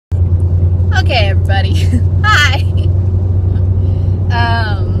Okay, everybody. Hi.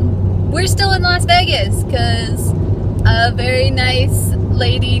 We're still in Las Vegas because a very nice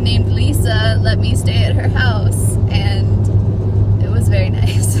lady named Lisa let me stay at her house, and it was very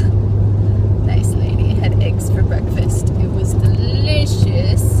nice. Nice lady. Had eggs for breakfast. It was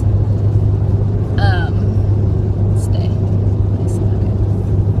delicious. Stay. Nice.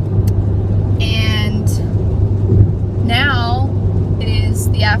 Okay. And now it is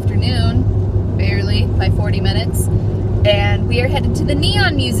the afternoon, barely, by 40 minutes, and we are headed to the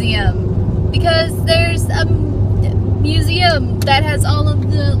Neon Museum because there's a museum that has all of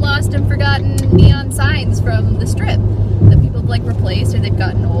the lost and forgotten neon signs from the Strip that people have like replaced or they've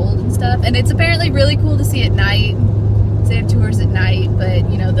gotten old and stuff, and it's apparently really cool to see at night. They have tours at night, but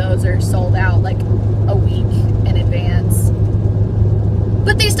you know, those are sold out like a week in advance.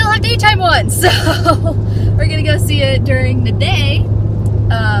 But they still have daytime ones, so we're gonna go see it during the day.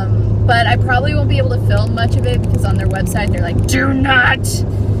 But I probably won't be able to film much of it because on their website they're like, do not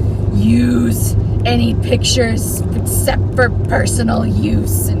use any pictures except for personal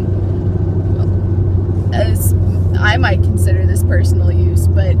use. And as I might consider this personal use,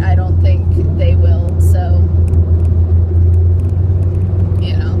 but I don't think they will, so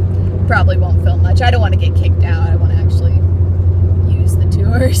you know, probably won't film much. I don't want to get kicked out. I want to actually use the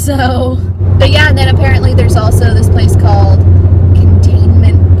tour, so. But yeah, and then apparently there's also this place called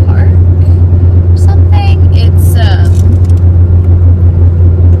Containment Park or something. It's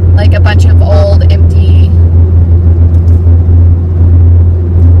like a bunch of old empty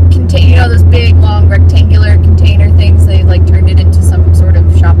you know, those big long rectangular container things. They like turned it into some sort of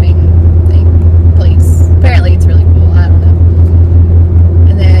shopping thing place. Apparently it's really cool. I don't know.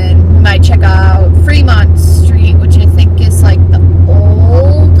 And then we might check out Fremont Street, which I think is like the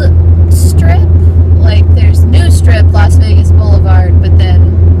old Strip. Like there's new Strip, Las Vegas Boulevard, but then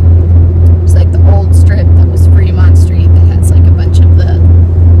it's like the old Strip that was Fremont Street that has like a bunch of the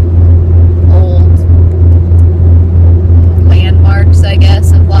old landmarks, I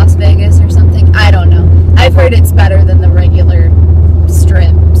guess, of Las Vegas or something. I don't know. I've heard it's better than the regular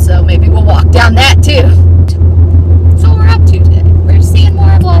Strip, so maybe we'll walk down that too. That's all we're up to today. We're seeing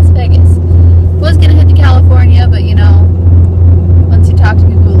more of Las Vegas. Was gonna head to California, but you know, once you talk to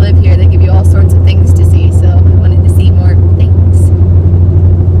people who live here, they give you all sorts of things to see, so I wanted to see more things.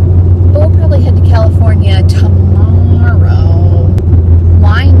 But we'll probably head to California tomorrow.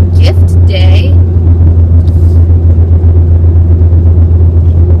 Wine gift day.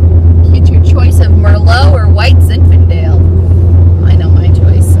 Choice of Merlot or white Zinfandel. I know my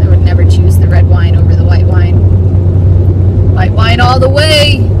choice. I would never choose the red wine over the white wine. White wine all the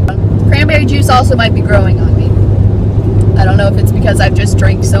way. Cranberry juice also might be growing on me. I don't know if it's because I've just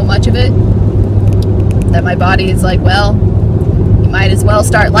drank so much of it that my body is like, well, you might as well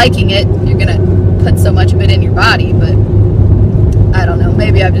start liking it. You're gonna put so much of it in your body, but I don't know.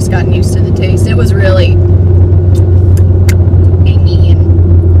 Maybe I've just gotten used to the taste. It was really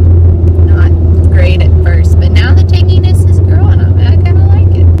great at first, but now the tanginess is growing on me. I kind of like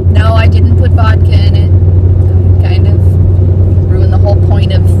it. No, I didn't put vodka in it. Kind of ruined the whole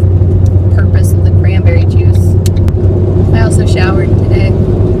point of purpose of the cranberry juice. I also showered today.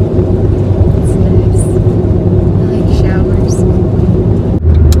 It's nice. I like showers.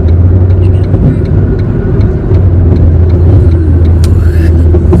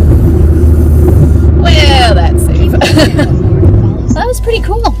 Well, that's safe. That was pretty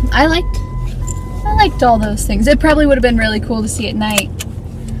cool. I liked all those things. It probably would have been really cool to see at night,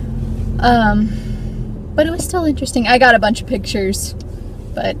 but it was still interesting. I got a bunch of pictures,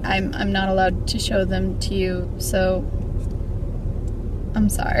 but I'm not allowed to show them to you, so I'm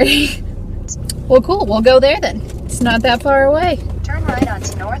sorry. Well, cool, we'll go there then. It's not that far away. Turn right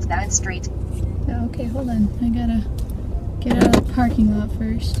onto North 9th Street. Okay, hold on, I gotta get out of the parking lot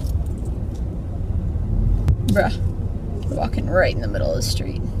first. Bruh, we're walking right in the middle of the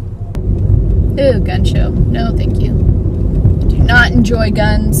street. Ooh, gun show. No, thank you. I do not enjoy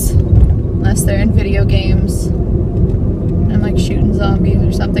guns unless they're in video games. I'm like shooting zombies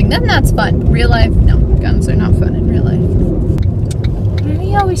or something. Then that's fun. Real life, no. Guns are not fun in real life. Why are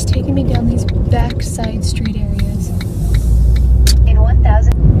you always taking me down these backside street areas? In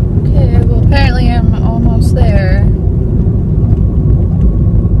 1,000. Okay, well apparently I'm almost there.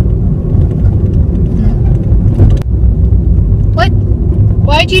 What?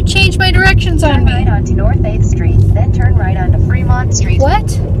 Why'd you change my directions on me? Turn right onto North 8th Street, then turn right onto Fremont Street. What?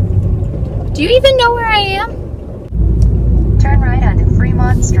 Do you even know where I am? Turn right onto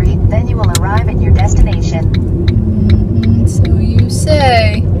Fremont Street, then you will arrive at your destination. So you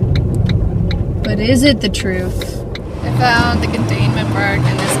say. But is it the truth? I found the containment park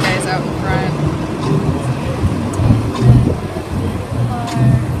and this guy's out in front.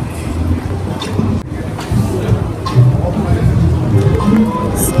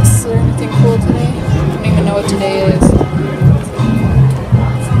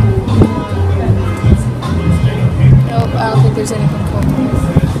 there's anything cool.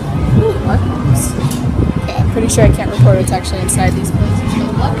 Ooh, markers. Okay, I'm pretty sure I can't report what's actually inside these places,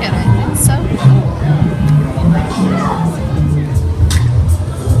 but look at it. It's so cool.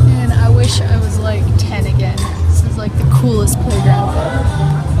 And I wish I was like 10 again. This is like the coolest playground ever.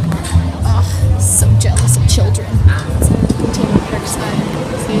 Oh, so jealous of children. It's a Continue Park sign.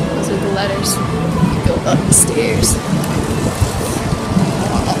 See, those are the letters. You go up the stairs.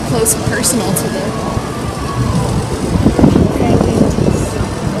 Up close and personal to the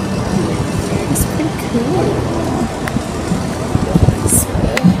it's pretty cool.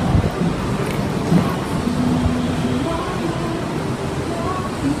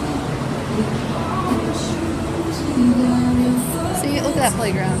 See, look at that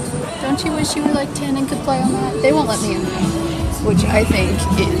playground. Don't you wish you were like 10 and could play on that? They won't let me in there, which I think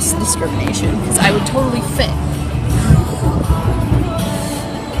is discrimination because I would totally fit.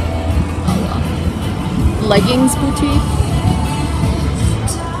 Leggings boutique.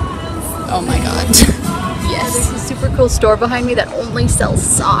 Oh my god. Yes. There's a super cool store behind me that only sells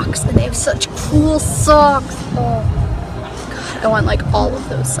socks, and they have such cool socks. Oh god, I want like all of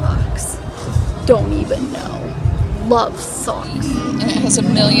those socks. Don't even know. Love socks. And it has a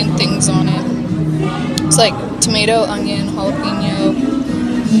million things on it. It's like tomato, onion, jalapeno,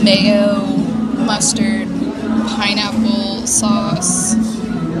 mayo, mustard, pineapple sauce,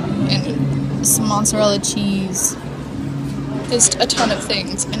 and some mozzarella cheese. Just a ton of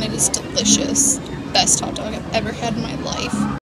things, and it is delicious. Best hot dog I've ever had in my life.